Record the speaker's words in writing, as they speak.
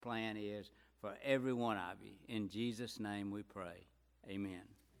plan is for every one of you. In Jesus' name we pray. Amen.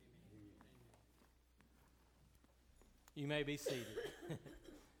 You may be seated. Thank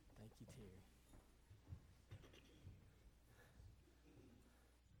you, Terry.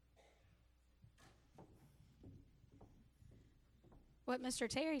 What Mr.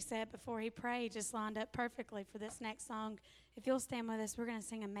 Terry said before he prayed just lined up perfectly for this next song. If you'll stand with us, we're going to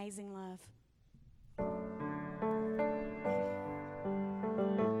sing Amazing Love.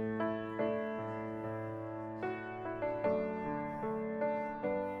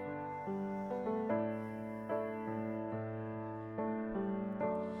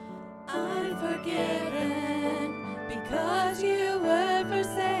 I'm forgiven because you were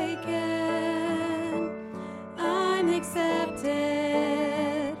forsaken. I'm accepted.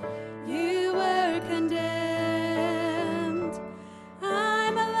 You were condemned.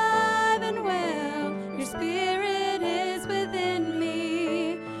 I'm alive and well. Your spirit is within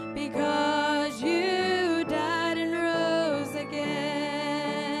me because you died and rose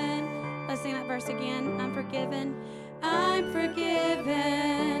again. Let's sing that verse again. I'm forgiven. I'm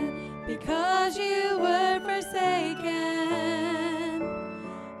forgiven because you were forsaken.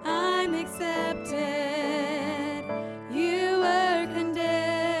 I'm accepted. You were condemned.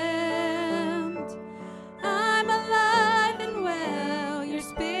 I'm alive and well. Your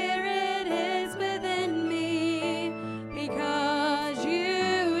spirit is within me because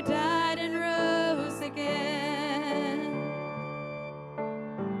you died and rose again.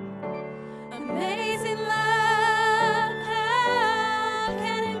 Amazing love, how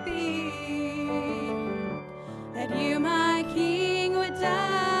can it be that you, my King, would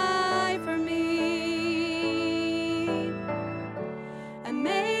die for me?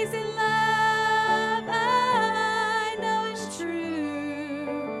 Amazing love, I know it's true,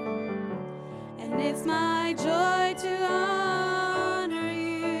 and it's my joy to honor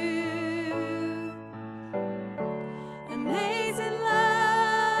you. Amazing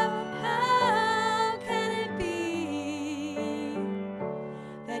love, how can it be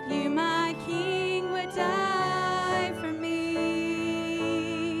that you, my King, would die for me?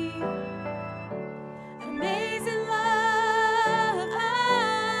 Amazing love,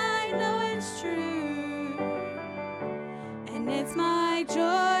 I know it's true, and it's my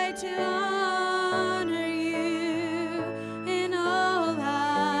joy to honor you in all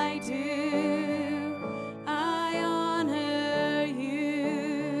I do. I honor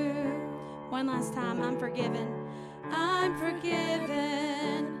you. One last time. I'm forgiven. I'm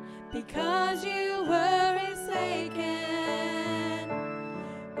forgiven because you were forsaken.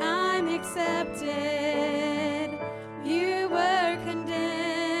 I'm accepted. You were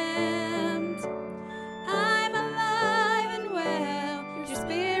condemned. I'm alive and well. Your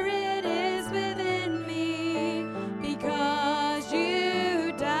spirit is within me because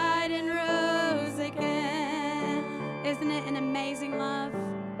you died and rose again. Isn't it an amazing love?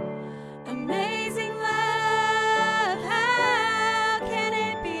 Amazing love, how can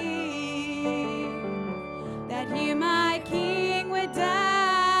it be that you, my King, would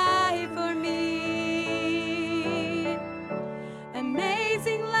die for me?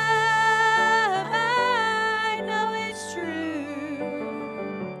 Amazing love, I know it's true,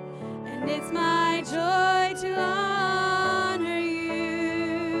 and it's my joy to honor you.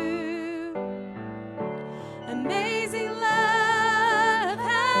 Amazing love,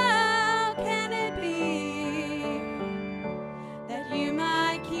 how can it be that you,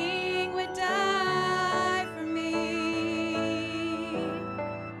 my King, would die for me?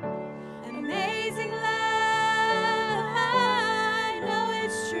 Amazing love, I know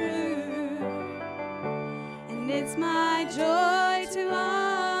it's true, and it's my joy to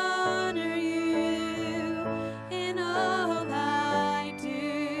honor you in all I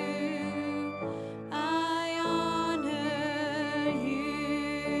do. I honor you.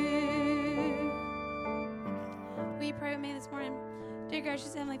 Will you pray with me this morning? Dear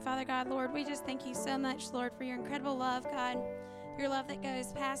gracious Heavenly Father, God, Lord, we just thank you so much, Lord, for your incredible love, God. Your love that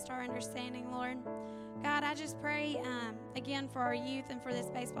goes past our understanding, Lord. God, I just pray again for our youth and for this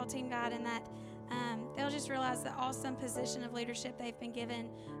baseball team, God, and that they'll just realize the awesome position of leadership they've been given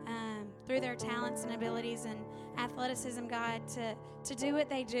through their talents and abilities and athleticism, God, to do what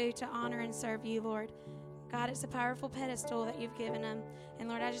they do to honor and serve you, Lord. God, it's a powerful pedestal that you've given them. And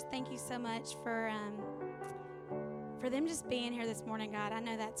Lord, I just thank you so much for them just being here this morning, God. I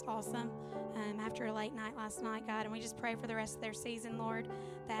know that's awesome after a late night last night, God. And we just pray for the rest of their season, Lord,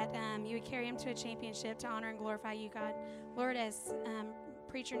 that you would carry them to a championship to honor and glorify you, God. Lord, as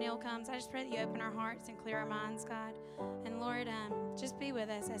Preacher Neil comes, I just pray that you open our hearts and clear our minds, God. And Lord, just be with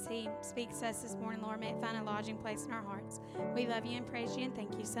us as he speaks to us this morning, Lord. May it find a lodging place in our hearts. We love you and praise you and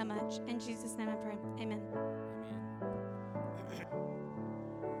thank you so much. In Jesus' name I pray. Amen.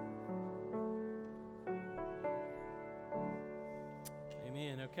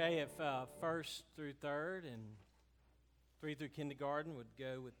 Amen. Okay, if first through third and 3 through kindergarten would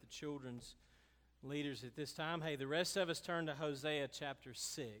go with the children's leaders at this time. Hey, the rest of us turn to Hosea chapter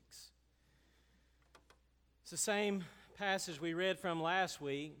 6. It's the same passage we read from last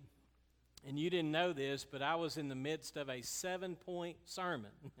week, and you didn't know this, but I was in the midst of a 7-point sermon,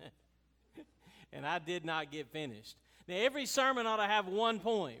 and I did not get finished. Now, every sermon ought to have 1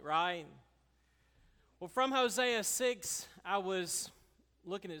 point, right? Well, from Hosea 6, I was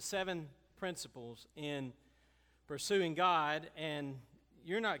looking at 7 principles in pursuing God, and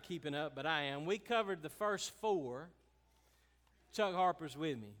you're not keeping up, but I am. We covered the first 4. Chuck Harper's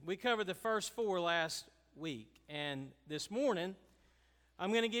with me. We covered the first 4 last week, and this morning, I'm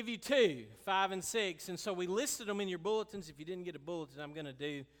going to give you 2, 5 and 6, and so we listed them in your bulletins. If you didn't get a bulletin, I'm going to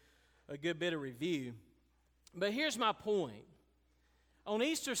do a good bit of review. But here's my point. On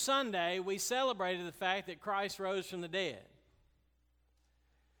Easter Sunday, we celebrated the fact that Christ rose from the dead.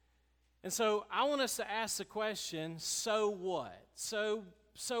 And so I want us to ask the question, so what? So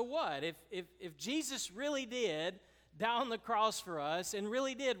what? If Jesus really did die on the cross for us and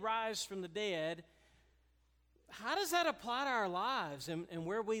really did rise from the dead, how does that apply to our lives and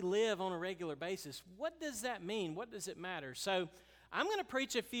where we live on a regular basis? What does that mean? What does it matter? So I'm going to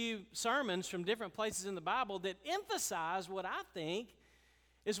preach a few sermons from different places in the Bible that emphasize what I think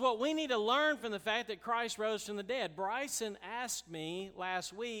is what we need to learn from the fact that Christ rose from the dead. Bryson asked me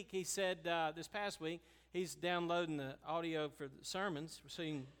last week, he said this past week, he's downloading the audio for the sermons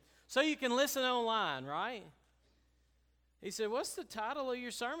so you can listen online, right? He said, what's the title of your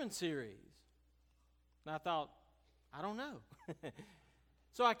sermon series? And I thought, I don't know.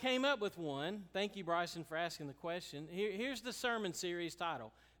 So I came up with one. Thank you, Bryson, for asking the question. Here's the sermon series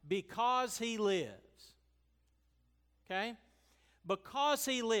title, Because He Lives. Okay? Because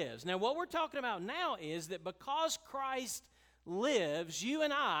He lives. Now, what we're talking about now is that because Christ lives, you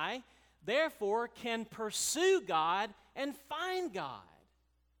and I, therefore, can pursue God and find God.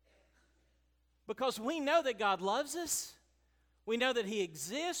 Because we know that God loves us. We know that He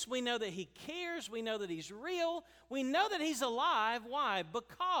exists. We know that He cares. We know that He's real. We know that He's alive. Why?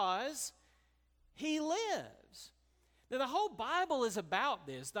 Because He lives. Now, the whole Bible is about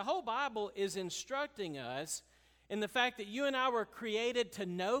this. The whole Bible is instructing us in the fact that you and I were created to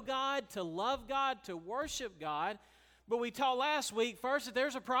know God, to love God, to worship God. But we taught last week, first, that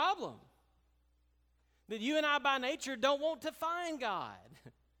there's a problem. That you and I, by nature, don't want to find God.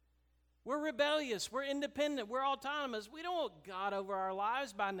 We're rebellious. We're independent. We're autonomous. We don't want God over our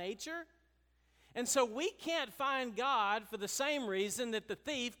lives by nature. And so we can't find God for the same reason that the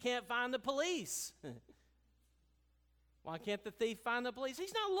thief can't find the police. Why can't the thief find the police?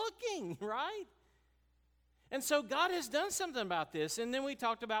 He's not looking, right? And so God has done something about this. And then we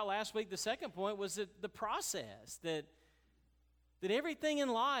talked about last week, the second point was that the process, that everything in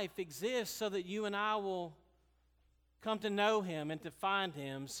life exists so that you and I will come to know Him and to find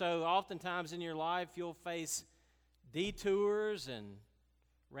Him. So oftentimes in your life you'll face detours and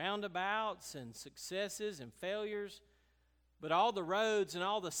roundabouts and successes and failures. But all the roads and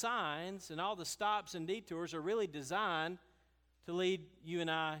all the signs and all the stops and detours are really designed to lead you and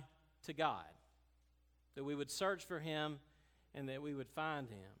I to God. That we would search for Him and that we would find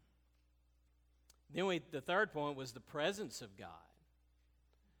Him. Then the third point was the presence of God.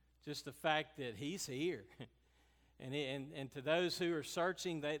 Just the fact that He's here. And to those who are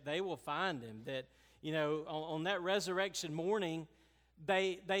searching, they will find Him. That, you know, on that resurrection morning,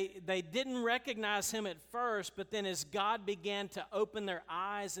 they didn't recognize Him at first, but then as God began to open their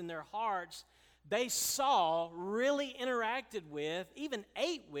eyes and their hearts, they saw, really interacted with, even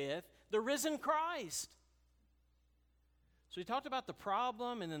ate with, the risen Christ. So we talked about the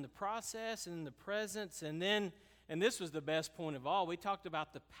problem and then the process and then the presence, and then, and this was the best point of all, we talked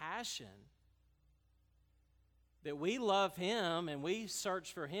about the passion. That we love Him and we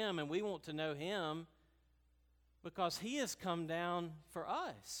search for Him and we want to know Him because He has come down for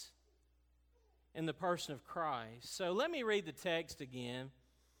us in the person of Christ. So let me read the text again.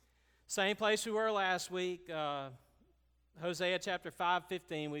 Same place we were last week, Hosea chapter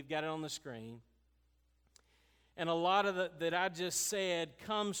 5:15. We've got it on the screen. And a lot of that I just said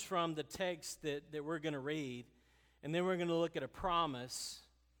comes from the text that we're going to read. And then we're going to look at a promise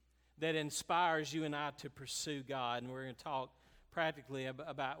that inspires you and I to pursue God. And we're going to talk practically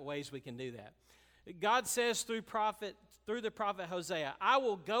about ways we can do that. God says through the prophet Hosea, I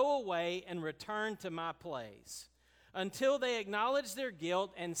will go away and return to my place until they acknowledge their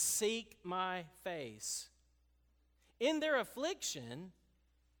guilt and seek my face. In their affliction,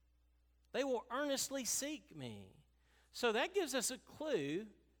 they will earnestly seek me. So that gives us a clue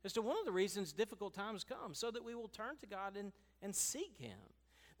as to one of the reasons difficult times come, so that we will turn to God and seek Him.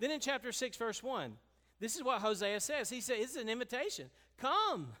 Then in chapter 6, verse 1, this is what Hosea says. He says, it's an invitation.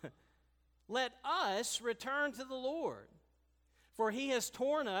 Come, let us return to the Lord. For He has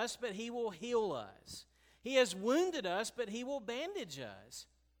torn us, but He will heal us. He has wounded us, but He will bandage us.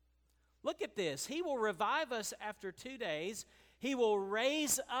 Look at this. He will revive us after 2 days. He will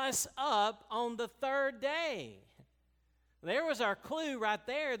raise us up on the third day. There was our clue right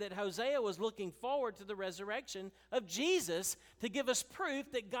there that Hosea was looking forward to the resurrection of Jesus to give us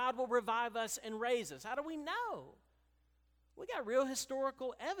proof that God will revive us and raise us. How do we know? We got real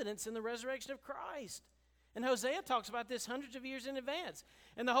historical evidence in the resurrection of Christ. And Hosea talks about this hundreds of years in advance.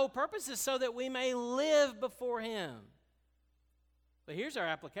 And the whole purpose is so that we may live before Him. But here's our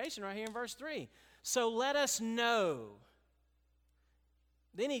application right here in verse 3. So let us know.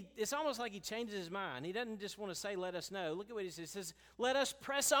 Then it's almost like he changes his mind. He doesn't just want to say, let us know. Look at what he says. He says, let us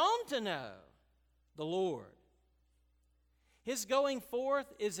press on to know the Lord. His going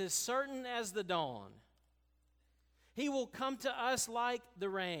forth is as certain as the dawn. He will come to us like the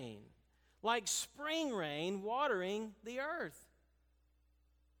rain, like spring rain watering the earth.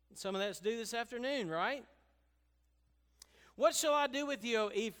 Some of that's due this afternoon, right? What shall I do with you,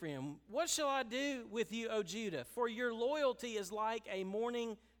 O Ephraim? What shall I do with you, O Judah? For your loyalty is like a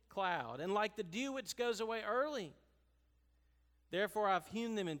morning cloud, and like the dew which goes away early. Therefore I've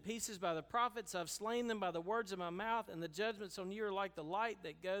hewn them in pieces by the prophets. I've slain them by the words of my mouth, and the judgments on you are like the light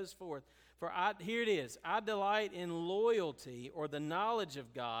that goes forth. Here it is. I delight in loyalty, or the knowledge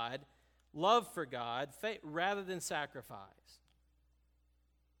of God, love for God, rather than sacrifice.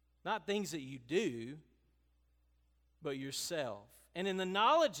 Not things that you do, but yourself. And in the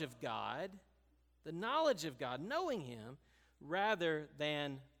knowledge of God, knowing Him, rather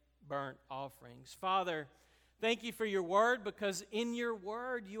than burnt offerings. Father, thank you for your word, because in your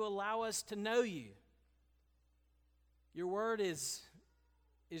word you allow us to know you. Your word is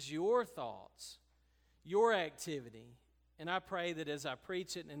your thoughts, your activity. And I pray that as I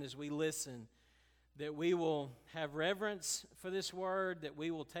preach it and as we listen, that we will have reverence for this word, that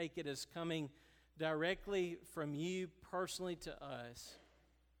we will take it as coming directly from you personally to us.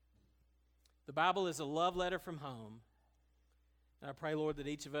 The Bible is a love letter from home. And I pray, Lord, that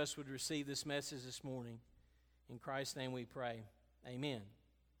each of us would receive this message this morning. In Christ's name we pray. Amen.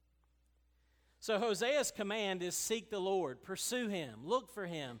 So Hosea's command is seek the Lord, pursue Him, look for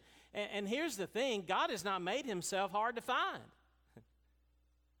Him. And here's the thing, God has not made Himself hard to find.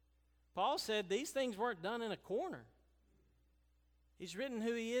 Paul said these things weren't done in a corner. He's written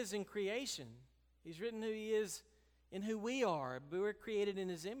who He is in creation. He's written who He is in who we are. We're created in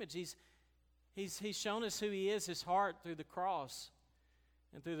His image. He's shown us who He is, His heart, through the cross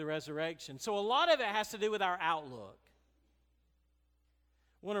and through the resurrection. So a lot of it has to do with our outlook.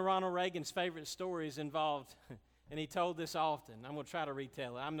 One of Ronald Reagan's favorite stories involved, and he told this often. I'm going to try to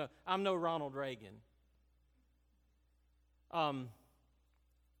retell it. I'm no Ronald Reagan.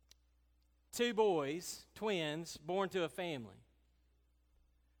 Two boys, twins, born to a family.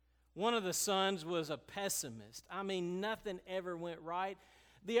 One of the sons was a pessimist. I mean, nothing ever went right.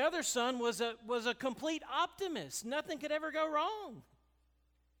 The other son was a complete optimist. Nothing could ever go wrong.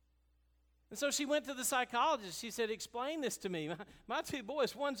 And so she went to the psychologist. She said, explain this to me. My two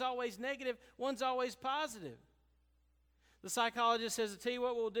boys, one's always negative, one's always positive. The psychologist says, I'll tell you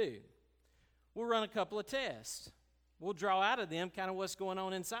what we'll do. We'll run a couple of tests. We'll draw out of them kind of what's going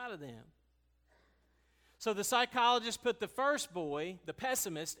on inside of them. So the psychologist put the first boy, the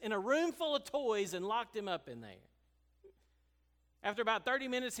pessimist, in a room full of toys and locked him up in there. After about 30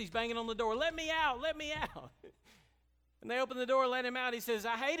 minutes, he's banging on the door, let me out, let me out. And they open the door, let him out. He says,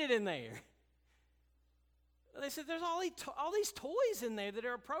 I hate it in there. They said, there's all these toys in there that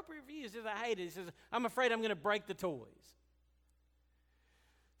are appropriate for you. He says, I hate it. He says, I'm afraid I'm going to break the toys.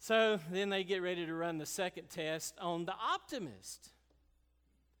 So then they get ready to run the second test on the optimist.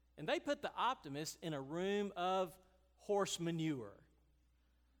 And they put the optimist in a room of horse manure.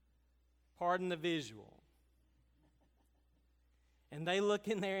 Pardon the visual. And they look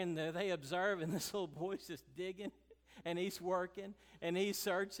in there and they observe, and this little boy's just digging, and he's working, and he's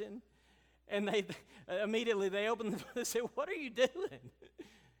searching. And they immediately open the door and say, what are you doing?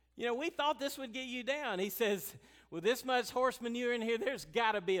 You know, we thought this would get you down. He says, with this much horse manure in here, there's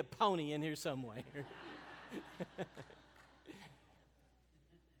got to be a pony in here somewhere.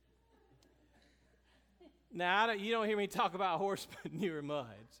 Now, you don't hear me talk about horse manure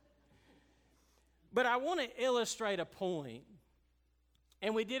muds. But I want to illustrate a point,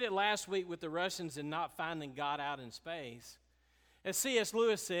 and we did it last week with the Russians and not finding God out in space. As C.S.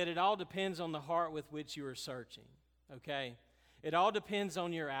 Lewis said, it all depends on the heart with which you are searching, okay? It all depends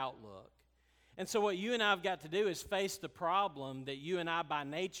on your outlook. And so what you and I have got to do is face the problem that you and I by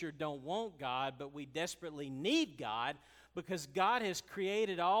nature don't want God, but we desperately need God because God has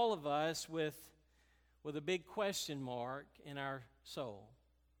created all of us with a big question mark in our soul.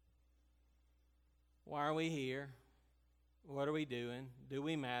 Why are we here? What are we doing? Do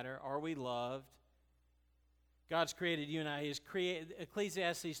we matter? Are we loved? God's created you and I.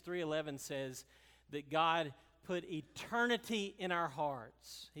 Ecclesiastes 3:11 says that God put eternity in our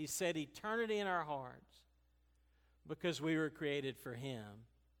hearts. He said eternity in our hearts because we were created for Him.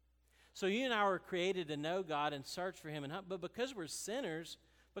 So you and I were created to know God and search for Him. But because we're sinners,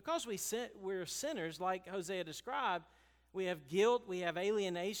 we're sinners like Hosea described, we have guilt, we have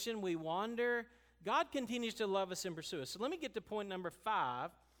alienation, we wander. God continues to love us and pursue us. So let me get to point number 5,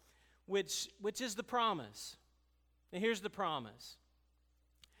 which is the promise. And here's the promise.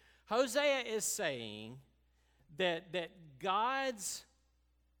 Hosea is saying that God's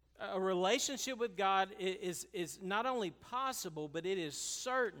a relationship with God is not only possible, but it is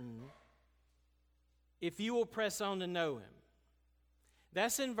certain if you will press on to know Him.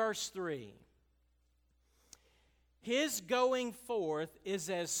 That's in verse 3. His going forth is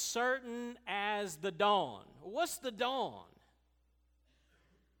as certain as the dawn. What's the dawn?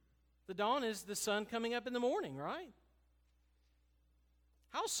 The dawn is the sun coming up in the morning, right?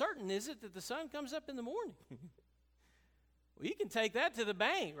 How certain is it that the sun comes up in the morning? Well, you can take that to the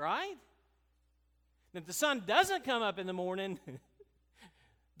bank, right? And if the sun doesn't come up in the morning,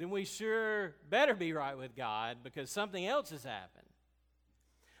 then we sure better be right with God because something else has happened.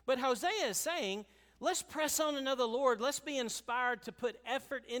 But Hosea is saying, let's press on to know the Lord. Let's be inspired to put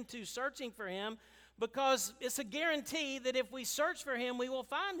effort into searching for Him because it's a guarantee that if we search for Him, we will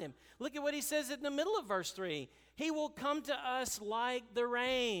find Him. Look at what he says in the middle of verse 3. He will come to us like the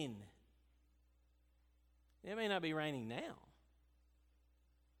rain. It may not be raining now.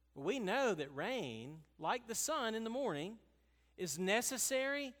 But we know that rain, like the sun in the morning, is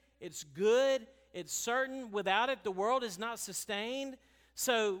necessary, it's good, it's certain. Without it, the world is not sustained.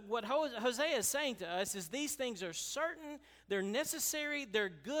 So what Hosea is saying to us is these things are certain, they're necessary, they're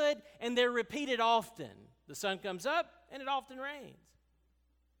good, and they're repeated often. The sun comes up, and it often rains.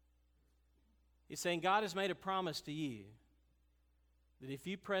 He's saying God has made a promise to you that if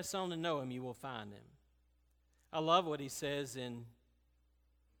you press on to know Him, you will find Him. I love what he says in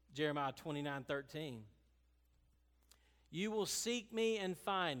Jeremiah 29:13. You will seek me and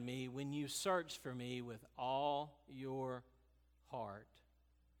find me when you search for me with all your heart.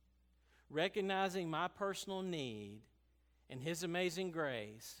 Recognizing my personal need and His amazing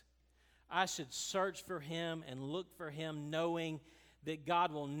grace, I should search for Him and look for Him knowing that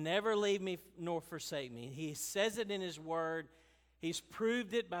God will never leave me nor forsake me. He says it in His Word. He's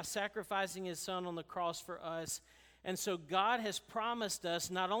proved it by sacrificing His Son on the cross for us. And so God has promised us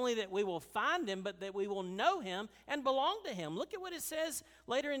not only that we will find Him, but that we will know Him and belong to Him. Look at what it says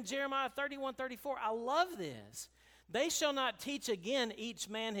later in Jeremiah 31:34. I love this. They shall not teach again each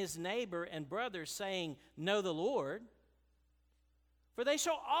man his neighbor and brother, saying, know the Lord. For they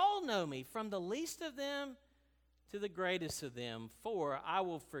shall all know me, from the least of them to the greatest of them. For I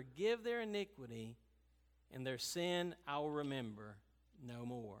will forgive their iniquity, and their sin I will remember no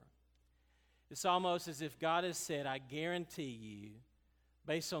more. It's almost as if God has said, I guarantee you,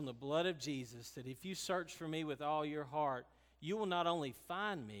 based on the blood of Jesus, that if you search for me with all your heart, you will not only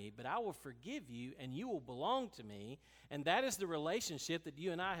find me, but I will forgive you, and you will belong to me. And that is the relationship that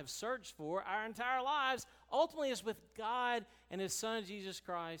you and I have searched for our entire lives. Ultimately, is with God and His Son, Jesus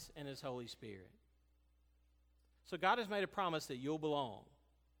Christ, and His Holy Spirit. So God has made a promise that you'll belong,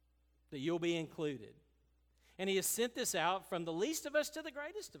 that you'll be included. And He has sent this out from the least of us to the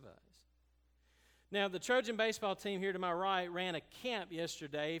greatest of us. Now, the Trojan baseball team here to my right ran a camp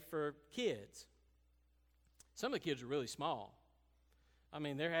yesterday for kids. Some of the kids were really small. I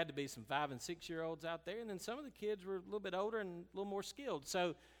mean, there had to be some 5- and 6-year-olds out there, and then some of the kids were a little bit older and a little more skilled.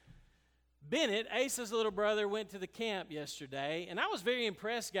 So Bennett, Ace's little brother, went to the camp yesterday, and I was very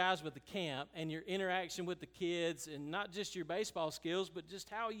impressed, guys, with the camp and your interaction with the kids, and not just your baseball skills, but just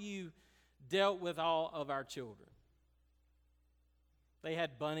how you dealt with all of our children. They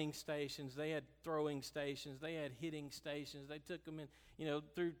had bunting stations, they had throwing stations, they had hitting stations. They took them in,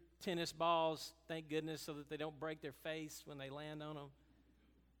 through tennis balls, thank goodness, so that they don't break their face when they land on them.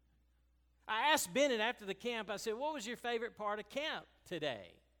 I asked Bennett after the camp, I said, what was your favorite part of camp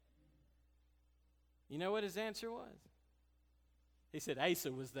today? You know what his answer was? He said,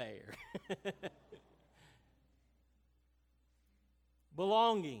 Asa was there.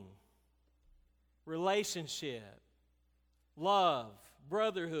 Belonging, relationship, love,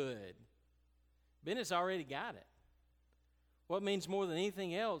 brotherhood. Bennett's already got it. What means more than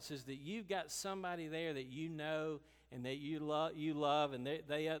anything else is that you've got somebody there that you know and that you love, and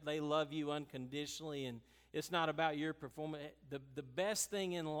they love you unconditionally, and it's not about your performance. The best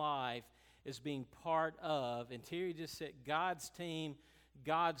thing in life is being part of, and Terry just said, God's team,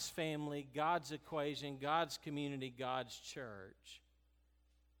 God's family, God's equation, God's community, God's church.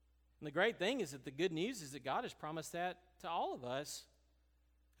 And the great thing is that the good news is that God has promised that to all of us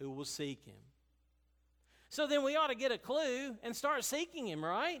who will seek Him. So then we ought to get a clue and start seeking Him,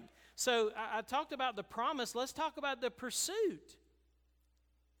 right? So I talked about the promise. Let's talk about the pursuit.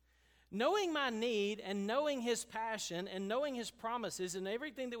 Knowing my need and knowing His passion and knowing His promises and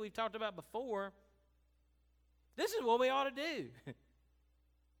everything that we've talked about before, this is what we ought to do.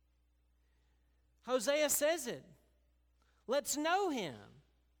 Hosea says it. Let's know Him.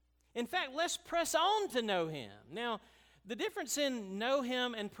 In fact, let's press on to know Him. Now, the difference in know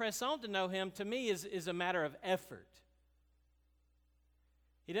Him and press on to know Him, to me, is a matter of effort.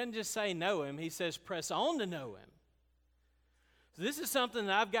 He doesn't just say know Him, He says press on to know Him. So this is something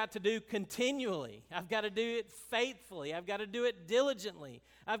that I've got to do continually. I've got to do it faithfully. I've got to do it diligently.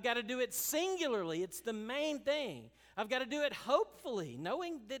 I've got to do it singularly. It's the main thing. I've got to do it hopefully,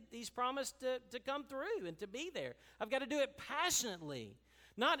 knowing that He's promised to come through and to be there. I've got to do it passionately.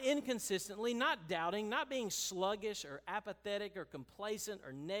 Not inconsistently, not doubting, not being sluggish or apathetic or complacent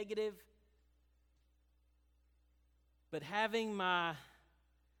or negative, but having my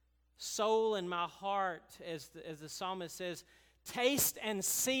soul and my heart, as the psalmist says, taste and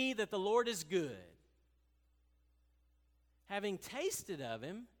see that the Lord is good. Having tasted of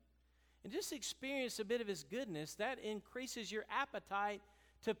Him and just experienced a bit of His goodness, that increases your appetite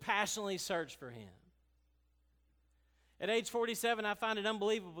to passionately search for Him. At age 47, I find it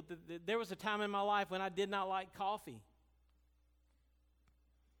unbelievable that there was a time in my life when I did not like coffee.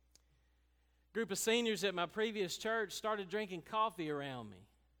 A group of seniors at my previous church started drinking coffee around me.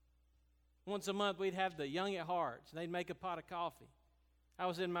 Once a month, we'd have the Young at Hearts, and they'd make a pot of coffee. I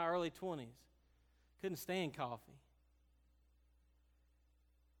was in my early 20s. Couldn't stand coffee.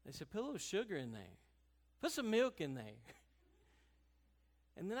 They said, put a little sugar in there. Put some milk in there.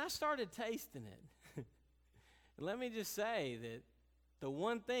 And then I started tasting it. Let me just say that the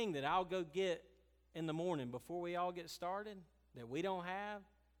one thing that I'll go get in the morning before we all get started that we don't have,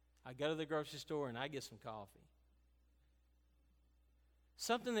 I go to the grocery store and I get some coffee.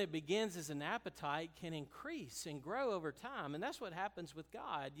 Something that begins as an appetite can increase and grow over time, and that's what happens with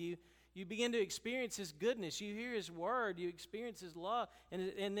God. You begin to experience His goodness. You hear His word. You experience His love,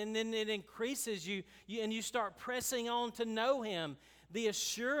 and then it increases you, and you start pressing on to know Him. The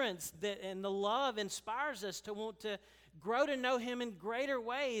assurance and the love inspires us to want to grow to know Him in greater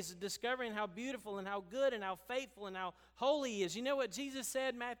ways, discovering how beautiful and how good and how faithful and how holy He is. You know what Jesus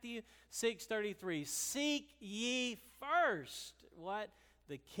said, Matthew 6:33, seek ye first, what?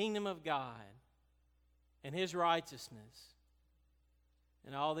 The kingdom of God and His righteousness,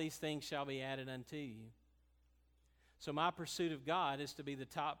 and all these things shall be added unto you. So my pursuit of God is to be the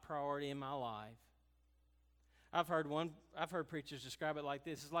top priority in my life. I've heard preachers describe it like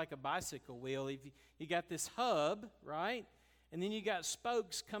this. It's like a bicycle wheel. You got this hub, right? And then you got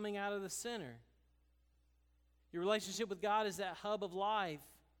spokes coming out of the center. Your relationship with God is that hub of life.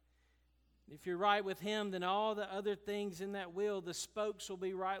 If you're right with Him, then all the other things in that wheel, the spokes will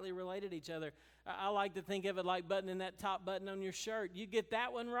be rightly related to each other. I like to think of it like buttoning that top button on your shirt. You get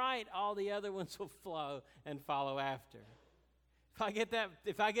that one right, all the other ones will flow and follow after.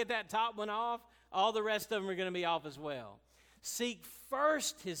 If I get that top one off, all the rest of them are going to be off as well. Seek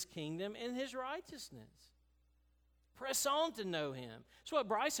first His kingdom and His righteousness. Press on to know Him. That's what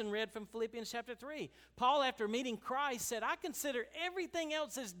Bryson read from Philippians chapter 3. Paul, after meeting Christ, said, I consider everything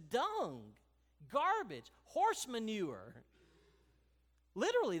else as dung, garbage, horse manure.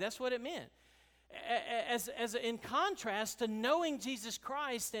 Literally, that's what it meant. As in contrast to knowing Jesus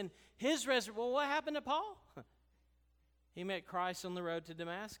Christ and His resurrection. Well, what happened to Paul? He met Christ on the road to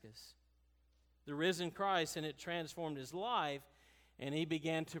Damascus. The risen Christ, and it transformed his life, and he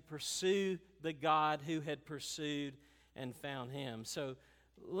began to pursue the God who had pursued and found him. So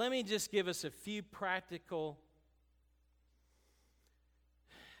let me just give us a few practical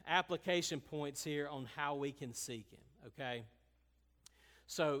application points here on how we can seek Him, okay?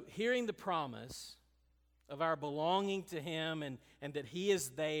 So hearing the promise of our belonging to Him and that He is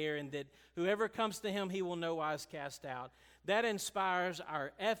there and that whoever comes to Him He will no wise cast out. That inspires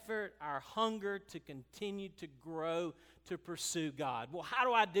our effort, our hunger to continue to grow, to pursue God. Well, how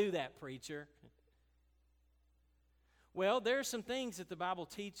do I do that, preacher? Well, there are some things that the Bible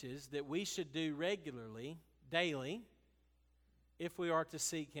teaches that we should do regularly, daily, if we are to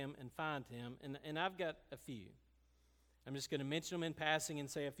seek Him and find Him. And I've got a few. I'm just going to mention them in passing and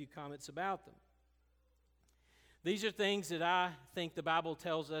say a few comments about them. These are things that I think the Bible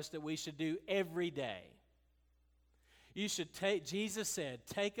tells us that we should do every day. You should take, Jesus said,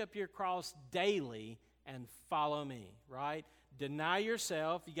 take up your cross daily and follow me, right? Deny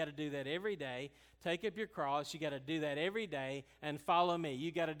yourself. You got to do that every day. Take up your cross. You got to do that every day and follow me.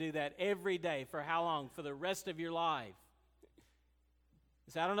 You got to do that every day. For how long? For the rest of your life.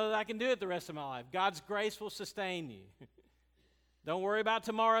 So I don't know that I can do it the rest of my life. God's grace will sustain you. Don't worry about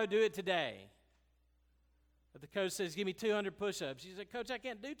tomorrow. Do it today. But the coach says, give me 200 push-ups. You say, Coach, I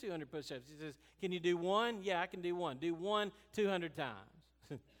can't do 200 push-ups. He says, can you do one? Yeah, I can do one. Do one 200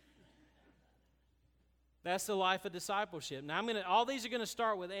 times. That's the life of discipleship. Now, all these are going to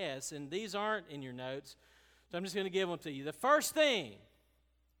start with S, and these aren't in your notes, so I'm just going to give them to you. The first thing,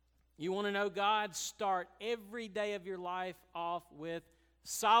 you want to know God, start every day of your life off with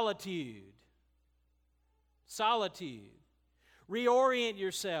solitude. Solitude. Reorient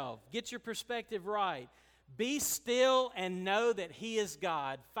yourself. Get your perspective right. Be still and know that He is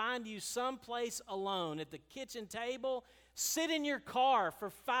God. Find you someplace alone at the kitchen table. Sit in your car for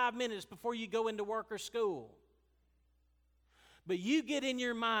 5 minutes before you go into work or school. But you get in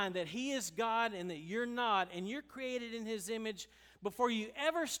your mind that He is God and that you're not, and you're created in His image. Before you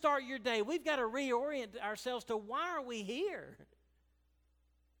ever start your day, we've got to reorient ourselves to why are we here?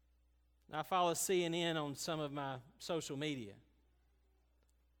 I follow CNN on some of my social media.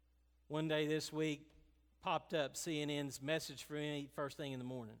 One day this week, popped up CNN's message for me first thing in the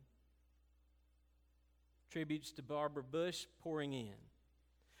morning. Tributes to Barbara Bush pouring in.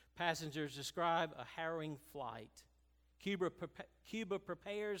 Passengers describe a harrowing flight. Cuba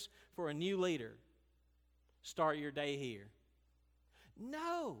prepares for a new leader. Start your day here.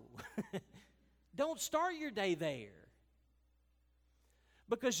 No, don't start your day there.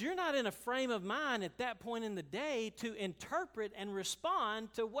 Because you're not in a frame of mind at that point in the day to interpret and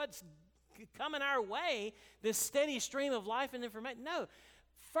respond to what's coming our way, this steady stream of life and information. No.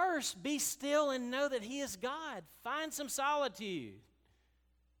 First, be still and know that He is God. Find some solitude.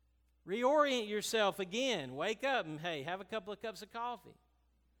 Reorient yourself again. Wake up and, hey, have a couple of cups of coffee.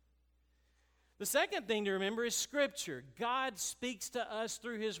 The second thing to remember is Scripture. God speaks to us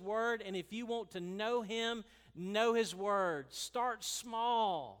through His Word, and if you want to know Him, know His Word. Start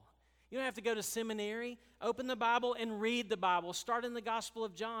small. You don't have to go to seminary. Open the Bible and read the Bible. Start in the Gospel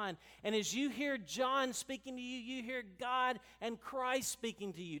of John. And as you hear John speaking to you, you hear God and Christ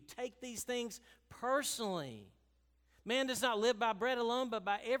speaking to you. Take these things personally. Man does not live by bread alone, but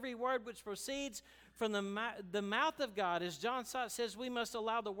by every word which proceeds from the mouth of God. As John Stott says, we must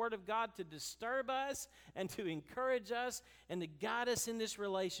allow the Word of God to disturb us and to encourage us and to guide us in this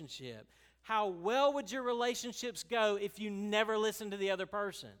relationship. How well would your relationships go if you never listened to the other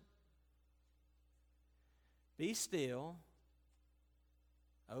person? Be still,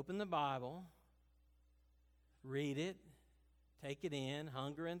 open the Bible, read it, take it in,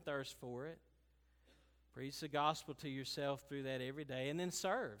 hunger and thirst for it. Preach the gospel to yourself through that every day, and then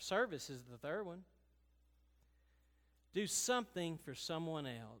serve. Service is the third one. Do something for someone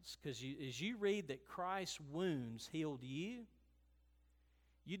else, because as you read that Christ's wounds healed you,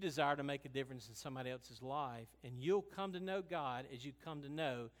 you desire to make a difference in somebody else's life, and you'll come to know God as you come to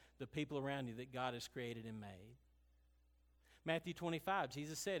know the people around you that God has created and made. Matthew 25,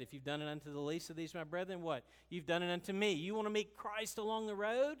 Jesus said, if you've done it unto the least of these, my brethren, what? You've done it unto me. You want to meet Christ along the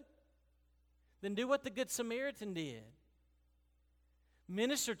road? Then do what the Good Samaritan did.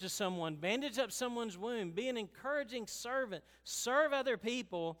 Minister to someone, bandage up someone's wound, be an encouraging servant, serve other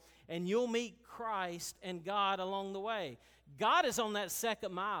people, and you'll meet Christ and God along the way. God is on that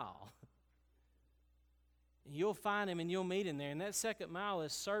second mile. And you'll find Him and you'll meet Him there. And that second mile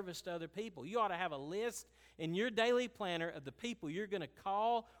is service to other people. You ought to have a list in your daily planner of the people you're going to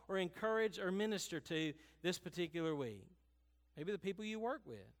call or encourage or minister to this particular week. Maybe the people you work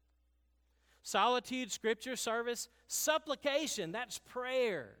with. Solitude, Scripture, service, supplication, that's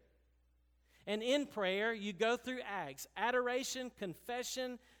prayer. And in prayer, you go through acts, adoration,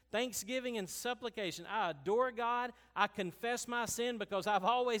 confession, thanksgiving, and supplication. I adore God. I confess my sin because I've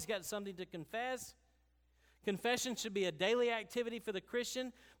always got something to confess. Confession should be a daily activity for the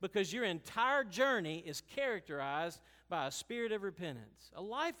Christian because your entire journey is characterized by a spirit of repentance, a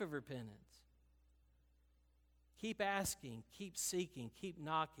life of repentance. Keep asking, keep seeking, keep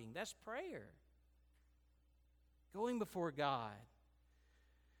knocking. That's prayer. Going before God.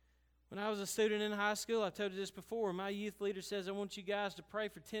 When I was a student in high school, I've told you this before, my youth leader says, I want you guys to pray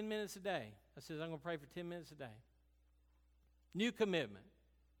for 10 minutes a day. I said, I'm going to pray for 10 minutes a day. New commitment.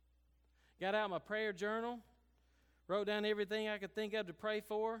 Got out my prayer journal, wrote down everything I could think of to pray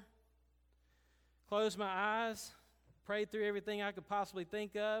for, closed my eyes, prayed through everything I could possibly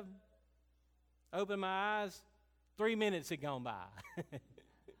think of, opened my eyes, 3 minutes had gone by.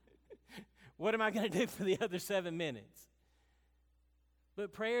 What am I going to do for the other 7 minutes?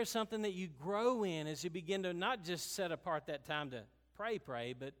 But prayer is something that you grow in as you begin to not just set apart that time to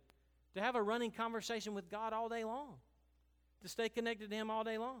pray, but to have a running conversation with God all day long, to stay connected to Him all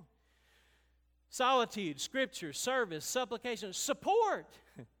day long. Solitude, scripture, service, supplication, support.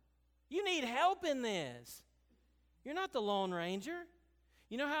 You need help in this. You're not the Lone Ranger.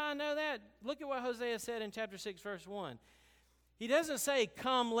 You know how I know that? Look at what Hosea said in chapter 6, verse 1. He doesn't say,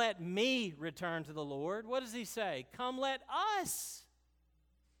 come let me return to the Lord. What does he say? Come let us.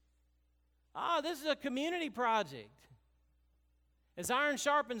 This is a community project. As iron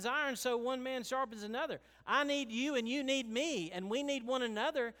sharpens iron, so one man sharpens another. I need you and you need me, and we need one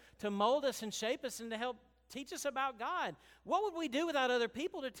another to mold us and shape us and to help teach us about God. What would we do without other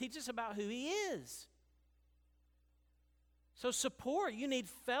people to teach us about who He is? So support. You need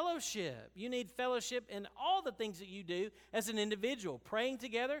fellowship. You need fellowship in all the things that you do as an individual. Praying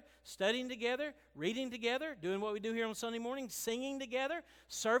together, studying together, reading together, doing what we do here on Sunday morning, singing together,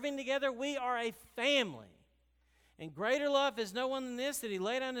 serving together. We are a family. And greater love is no one than this, that He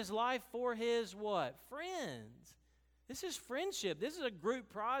laid down His life for His what? Friends. This is friendship. This is a group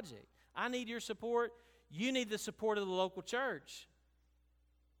project. I need your support. You need the support of the local church.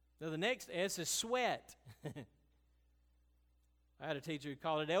 So the next S is sweat. I had a teacher who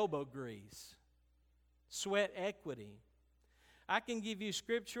called it elbow grease. Sweat equity. I can give you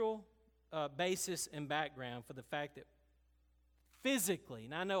scriptural basis and background for the fact that physically,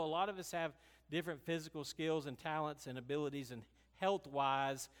 and I know a lot of us have different physical skills and talents and abilities, and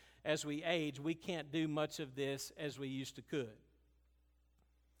health-wise, as we age, we can't do much of this as we used to could.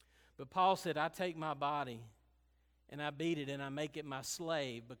 But Paul said, I take my body and I beat it and I make it my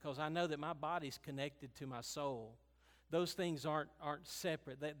slave because I know that my body's connected to my soul. Those things aren't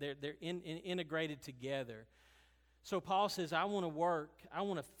separate. They're integrated together. So Paul says, I want to work. I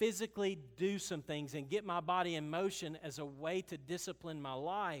want to physically do some things and get my body in motion as a way to discipline my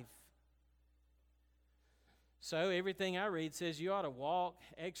life. So everything I read says you ought to walk,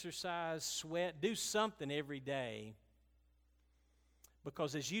 exercise, sweat, do something every day.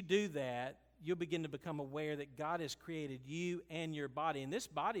 Because as you do that, you'll begin to become aware that God has created you and your body. And this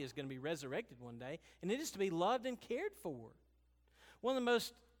body is going to be resurrected one day, and it is to be loved and cared for. One of the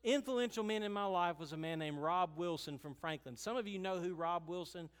most influential men in my life was a man named Rob Wilson from Franklin. Some of you know who Rob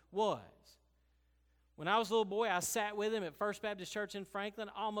Wilson was. When I was a little boy, I sat with him at First Baptist Church in Franklin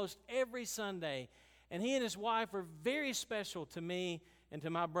almost every Sunday. And he and his wife were very special to me and to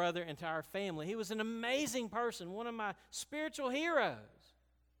my brother and to our family. He was an amazing person, one of my spiritual heroes.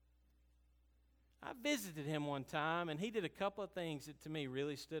 I visited him one time, and he did a couple of things that to me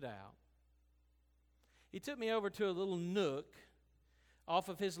really stood out. He took me over to a little nook off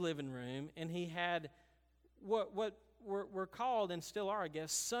of his living room, and he had what were called, and still are, I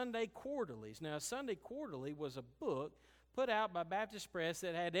guess, Sunday Quarterlies. Now, a Sunday Quarterly was a book put out by Baptist Press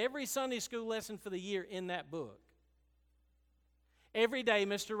that had every Sunday school lesson for the year in that book. Every day,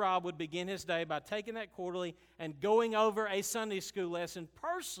 Mr. Rob would begin his day by taking that quarterly and going over a Sunday school lesson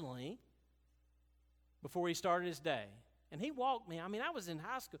personally before he started his day. And he walked me, I was in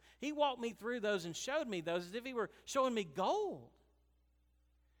high school. He walked me through those and showed me those as if he were showing me gold.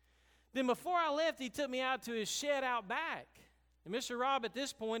 Then before I left, he took me out to his shed out back. And Mr. Rob at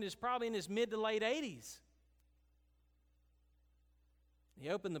this point is probably in his mid to late 80s. He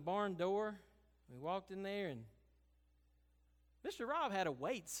opened the barn door. We walked in there, and Mr. Rob had a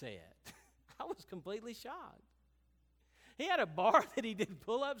weight set. I was completely shocked. He had a bar that he did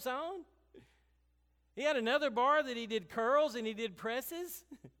pull-ups on. He had another bar that he did curls and he did presses.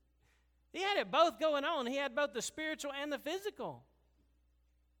 He had it both going on. He had both the spiritual and the physical.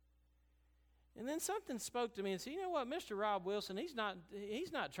 And then something spoke to me and said, you know what, Mr. Rob Wilson, he's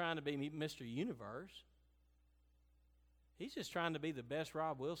not trying to be Mr. Universe. He's just trying to be the best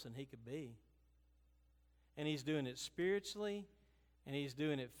Rob Wilson he could be. And he's doing it spiritually, and he's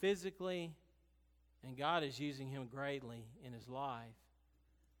doing it physically, and God is using him greatly in his life.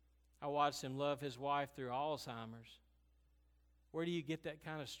 I watched him love his wife through Alzheimer's. Where do you get that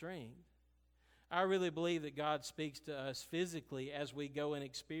kind of strength? I really believe that God speaks to us physically as we go and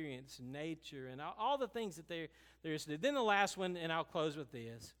experience nature and all the things that there is to do. Then the last one, and I'll close with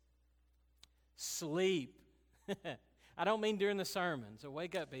this. Sleep. I don't mean during the sermon, so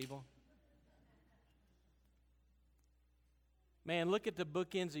wake up, people. Man, look at the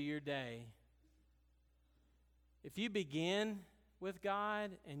bookends of your day. If you begin with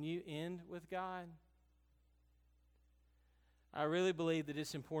God and you end with God, I really believe that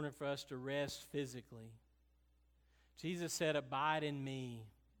it's important for us to rest physically. Jesus said, "Abide in me,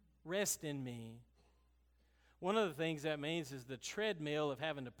 rest in me." One of the things that means is the treadmill of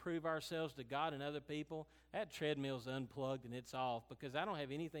having to prove ourselves to God and other people, that treadmill's unplugged and it's off, because I don't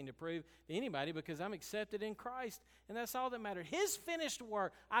have anything to prove to anybody because I'm accepted in Christ, and that's all that matters. His finished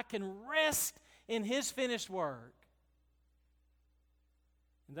work, I can rest in His finished work.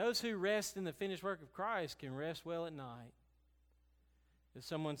 And those who rest in the finished work of Christ can rest well at night. As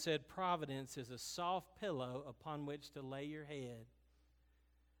someone said, providence is a soft pillow upon which to lay your head.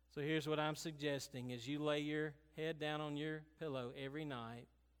 So here's what I'm suggesting. As you lay your head down on your pillow every night,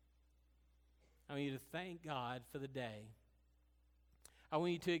 I want you to thank God for the day. I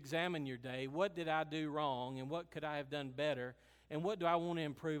want you to examine your day. What did I do wrong, and what could I have done better, and what do I want to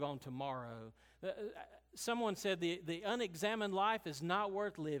improve on tomorrow? Someone said the unexamined life is not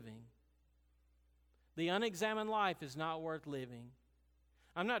worth living. The unexamined life is not worth living.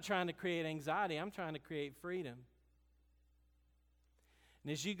 I'm not trying to create anxiety. I'm trying to create freedom.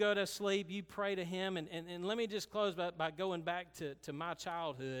 And as you go to sleep, you pray to Him. And let me just close by going back to my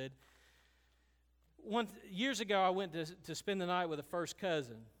childhood. Years ago, I went to spend the night with a first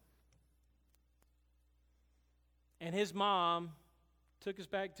cousin. And his mom took us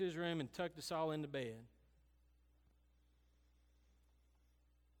back to his room and tucked us all into bed.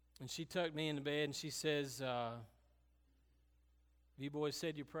 And she tucked me into bed and she says, "Have you boys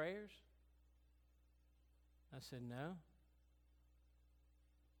said your prayers?" I said, "No."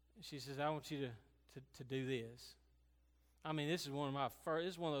 She says, "I want you to do this." I mean, this is one of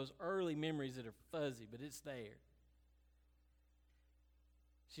those early memories that are fuzzy, but it's there.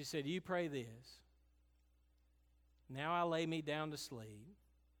 She said, "You pray this. Now I lay me down to sleep.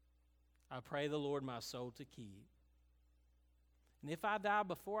 I pray the Lord my soul to keep. And if I die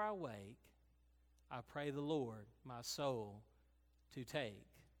before I wake, I pray the Lord my soul to take."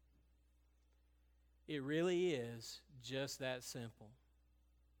 It really is just that simple.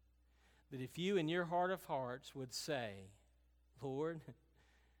 That if you in your heart of hearts would say, "Lord,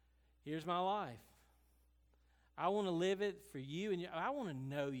 here's my life. I want to live it for you, and I want to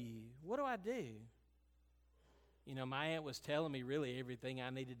know you. What do I do?" You know, my aunt was telling me really everything I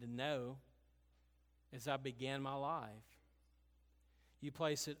needed to know as I began my life. You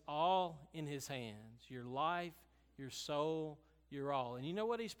place it all in His hands. Your life, your soul, your all. And you know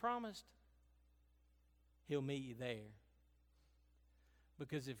what He's promised? He'll meet you there.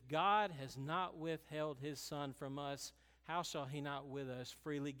 Because if God has not withheld His Son from us, how shall He not with us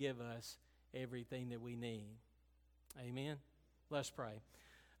freely give us everything that we need? Amen? Let's pray.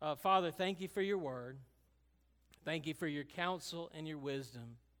 Father, thank You for Your word. Thank You for Your counsel and Your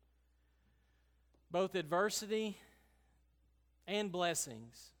wisdom. Both adversity and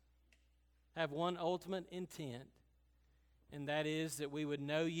blessings have one ultimate intent, and that is that we would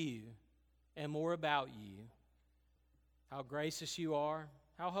know You and more about You. How gracious You are,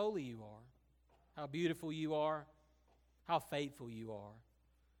 how holy You are, how beautiful You are, how faithful You are,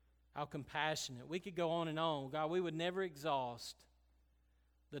 how compassionate. We could go on and on. God, we would never exhaust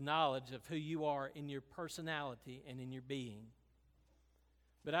the knowledge of who You are in Your personality and in Your being.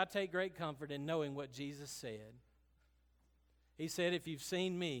 But I take great comfort in knowing what Jesus said. He said, "If you've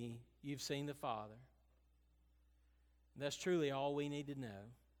seen Me, you've seen the Father." And that's truly all we need to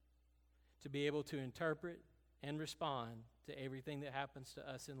know to be able to interpret and respond to everything that happens to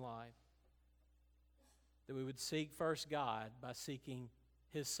us in life. That we would seek first God by seeking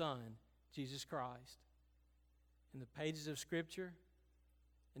His Son, Jesus Christ, in the pages of Scripture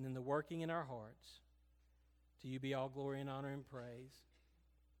and in the working in our hearts. To You be all glory and honor and praise.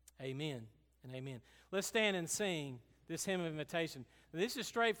 Amen and amen. Let's stand and sing this hymn of invitation. This is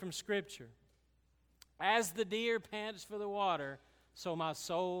straight from Scripture. "As the deer pants for the water, so my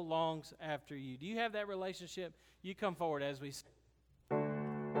soul longs after You." Do you have that relationship? You come forward as we sing.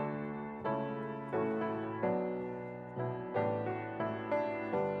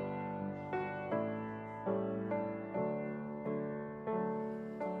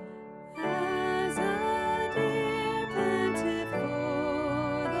 As a deer panteth for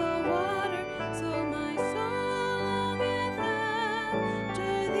the water, so my soul longeth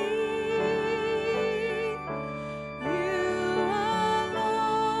after Thee. You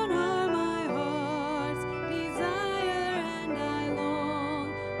alone are my heart's desire, and I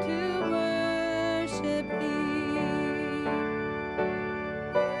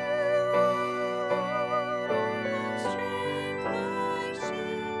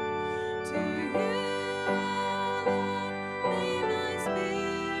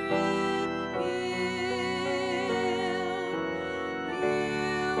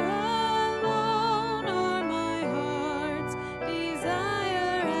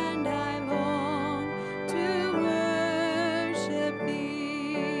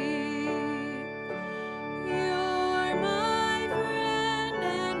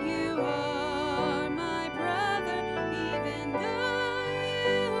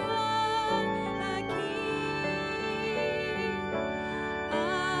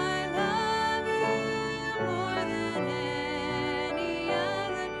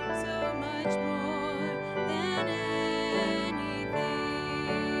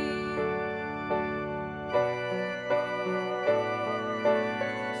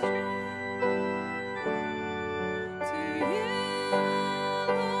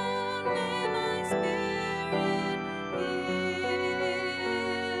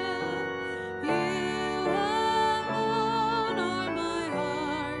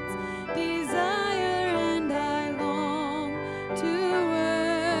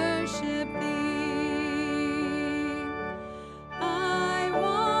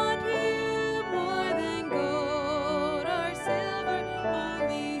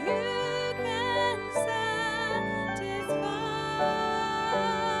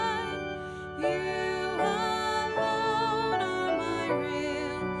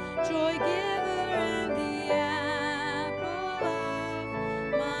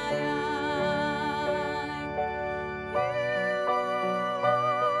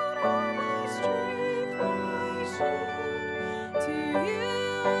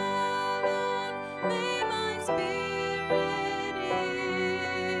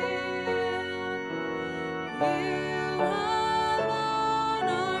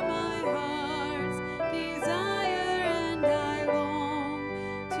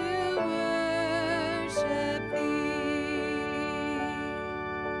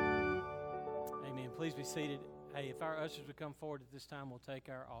be seated. Hey, if our ushers would come forward at this time, we'll take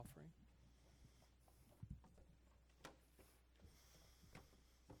our offering.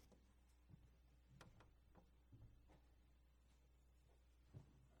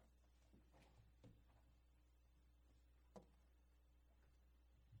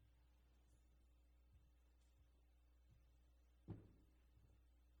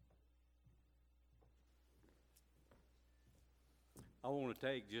 I want to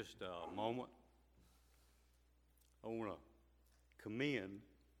take just a moment. I want to commend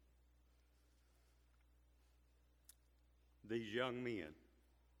these young men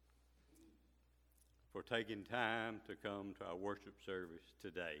for taking time to come to our worship service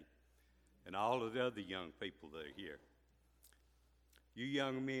today, and all of the other young people that are here. You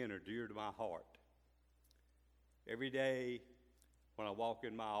young men are dear to my heart. Every day when I walk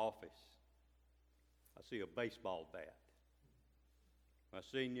in my office, I see a baseball bat. My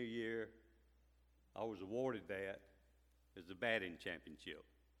senior year, I was awarded that as the batting championship.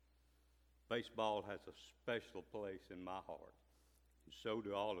 Baseball has a special place in my heart, and so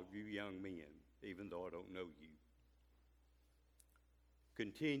do all of you young men, even though I don't know you.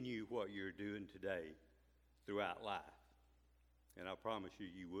 Continue what you're doing today throughout life, and I promise you,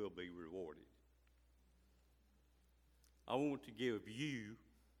 you will be rewarded. I want to give you,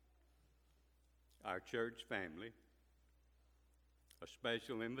 our church family, a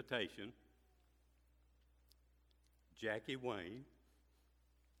special invitation. Jackie Wayne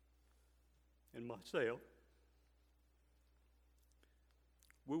and myself,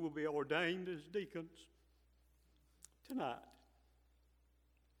 we will be ordained as deacons tonight.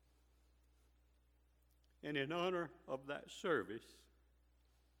 And in honor of that service,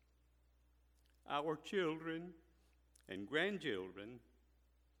 our children and grandchildren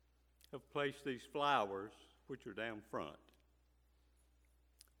have placed these flowers, which are down front.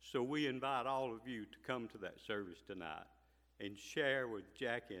 So we invite all of you to come to that service tonight and share with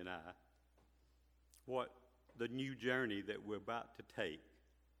Jackie and I what the new journey that we're about to take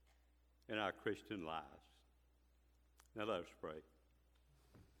in our Christian lives. Now let us pray.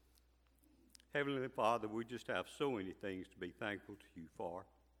 Heavenly Father, we just have so many things to be thankful to you for.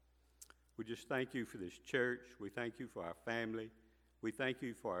 We just thank you for this church. We thank you for our family. We thank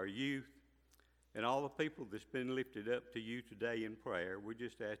you for our youth. And all the people that's been lifted up to you today in prayer, we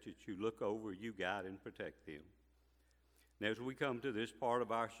just ask that you look over, you guide, and protect them. And as we come to this part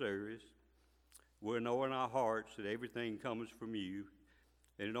of our service, we'll know in our hearts that everything comes from you.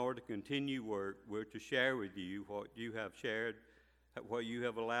 And in order to continue work, we're to share with you what you have shared, what you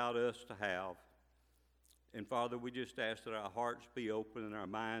have allowed us to have. And Father, we just ask that our hearts be open and our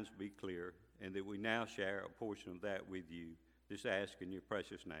minds be clear, and that we now share a portion of that with you. This ask in your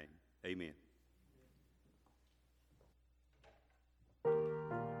precious name. Amen.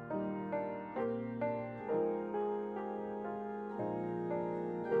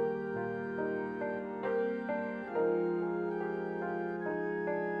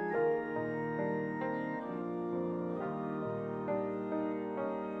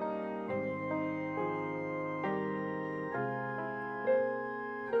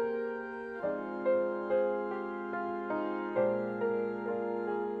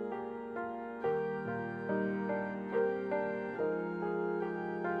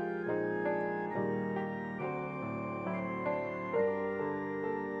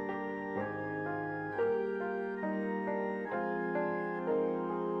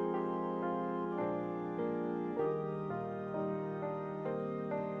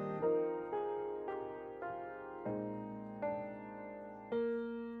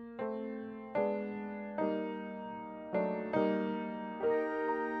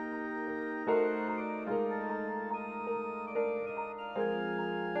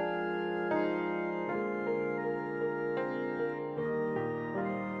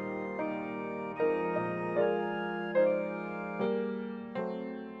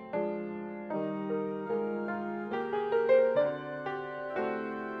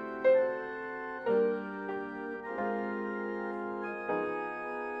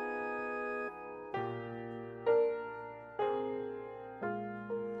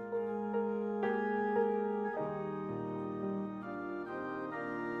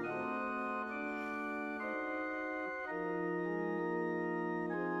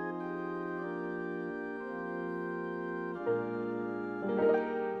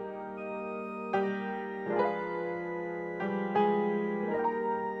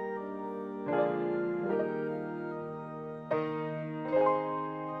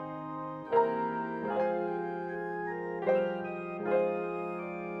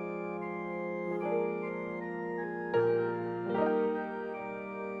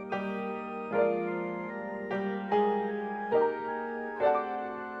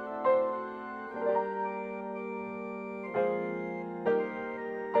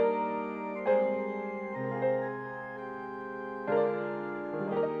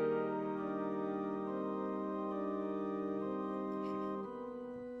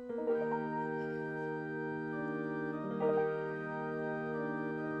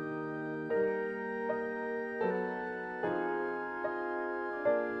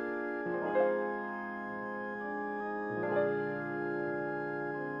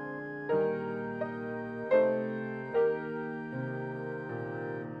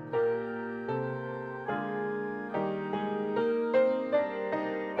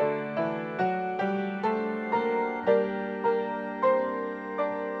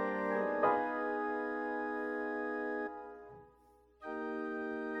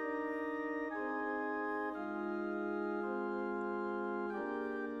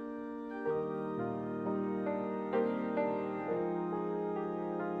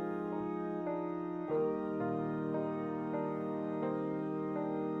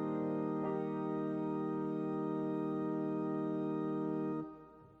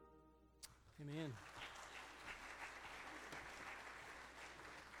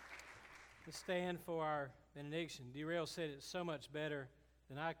 to stand for our benediction. Darrell said it so much better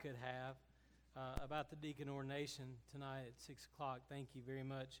than I could have about the deacon ordination tonight at 6 o'clock. Thank you very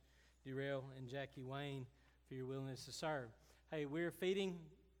much, Darrell and Jackie Wayne, for your willingness to serve. Hey, we're feeding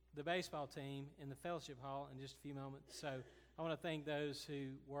the baseball team in the fellowship hall in just a few moments. So I want to thank those who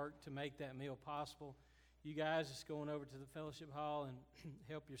worked to make that meal possible. You guys just going over to the fellowship hall and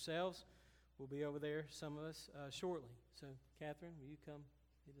help yourselves. We'll be over there, some of us, shortly. So, Catherine, will you come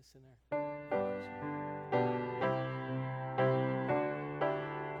get us in there?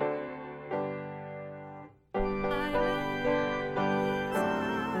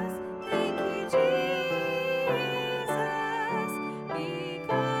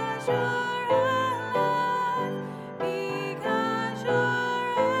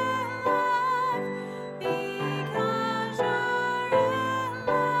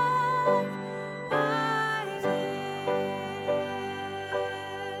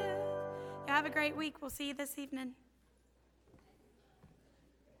 Have a great week. We'll see you this evening.